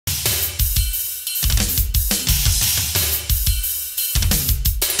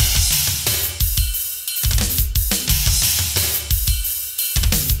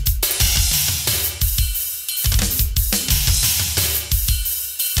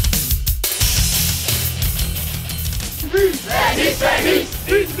Finish! Finish!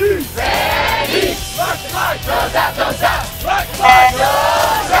 Finish! Finish! Rock the mark! Goes out! Goes out! Rock the mark!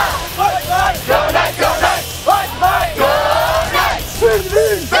 Goes out! Rock the mark! Go night! Go night! Rock the mark! Go night!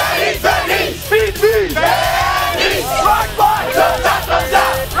 Finish! Finish! Finish! Finish! Finish! Rock the mark! Goes out! Goes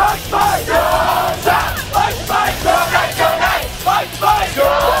out! Rock the mark! Goes out! Rock the mark! Go night! Go night! Rock the mark!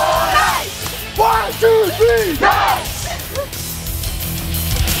 Go night! 1, 2, 3! Nice!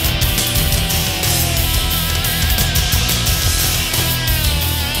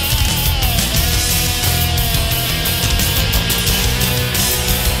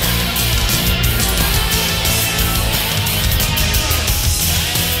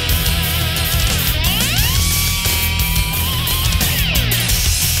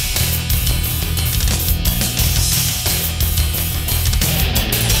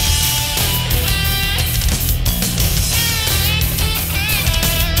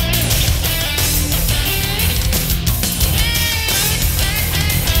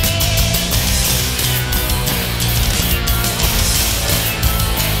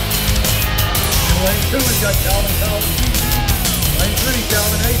 Lane 2, we've got Calvin PT. Lane 3,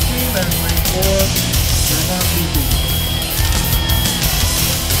 Calvin A Team, and Lane 4, Vermont PT.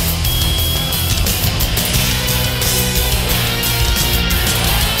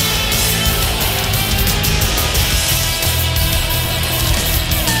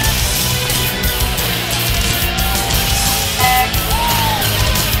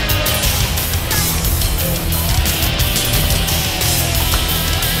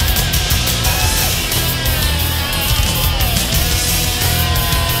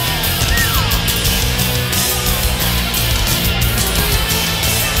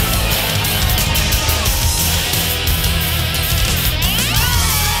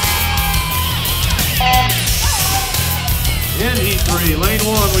 In Heat 3, Lane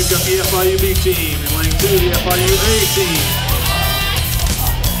 1, we've got the FIU B team, and Lane 2, the FIU A team.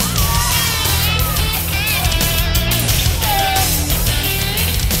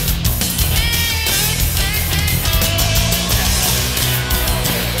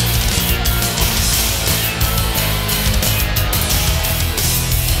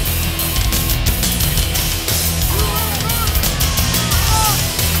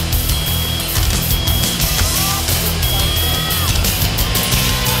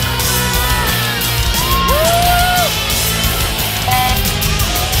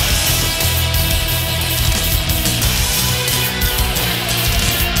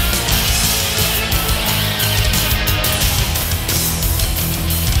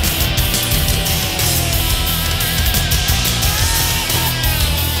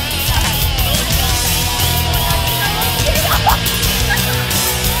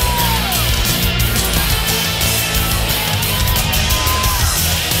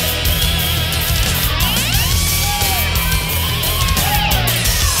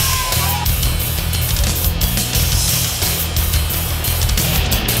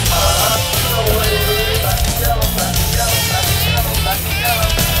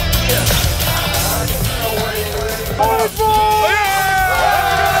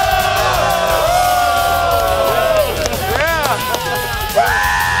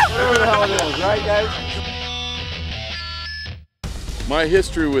 Right, guys? My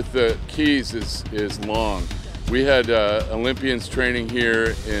history with the Keys is long. We had Olympians training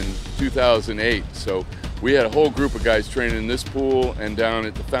here in 2008, so we had a whole group of guys training in this pool and down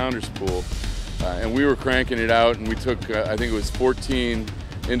at the Founders Pool, and we were cranking it out, and we took, I think it was 14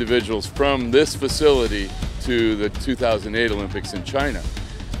 individuals from this facility to the 2008 Olympics in China.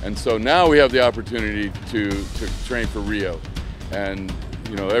 And so now we have the opportunity to train for Rio. And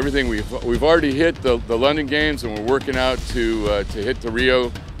you know, everything we've already hit the London Games, and we're working out to hit the Rio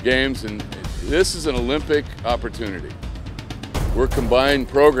Games, and this is an Olympic opportunity. We're a combined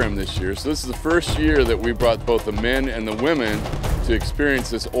program this year, so this is the first year that we brought both the men and the women to experience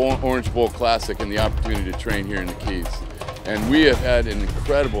this Orange Bowl Classic and the opportunity to train here in the Keys. And we have had an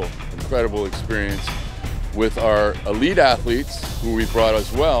incredible experience with our elite athletes, who we brought as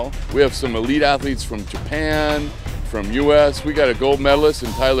well. We have some elite athletes from Japan, from US. We got a gold medalist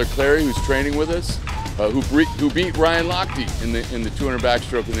in Tyler Clary, who's training with us, who beat Ryan Lochte in the 200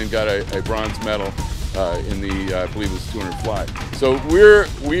 backstroke, and then got a bronze medal in the I believe it was 200 fly. So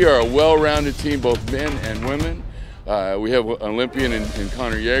we are a well-rounded team, both men and women. We have an Olympian in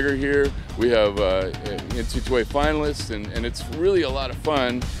Connor Yeager here. We have NCAA finalists, and it's really a lot of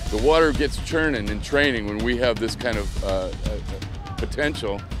fun. The water gets churning in training when we have this kind of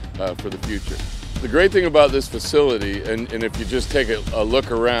potential for the future. The great thing about this facility, and if you just take a look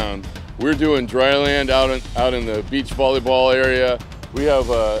around, we're doing dry land out in the beach volleyball area. We have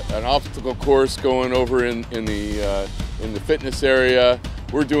an obstacle course going over in the fitness area.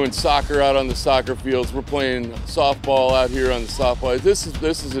 We're doing soccer out on the soccer fields. We're playing softball out here on the softball. This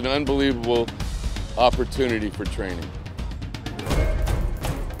is an unbelievable opportunity for training.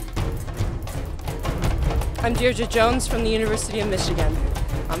 I'm Deirdre Jones from the University of Michigan.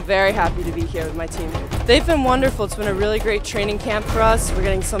 I'm very happy to be here with my team. They've been wonderful. It's been a really great training camp for us. We're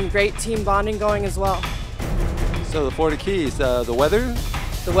getting some great team bonding going as well. So the Florida Keys, the weather?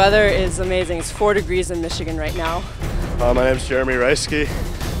 The weather is amazing. It's 4 degrees in Michigan right now. My name is Jeremy Reisky,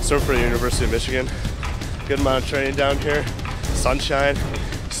 surf for the University of Michigan. Good amount of training down here, sunshine.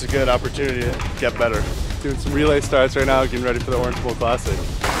 It's a good opportunity to get better. Doing some relay starts right now, getting ready for the Orange Bowl Classic.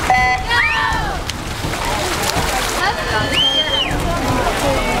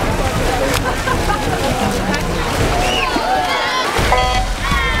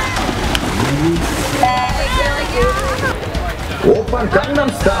 Oppa Gangnam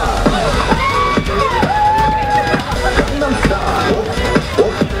Style. Gangnam Style.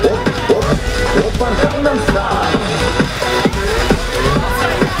 Oppa Gangnam Style.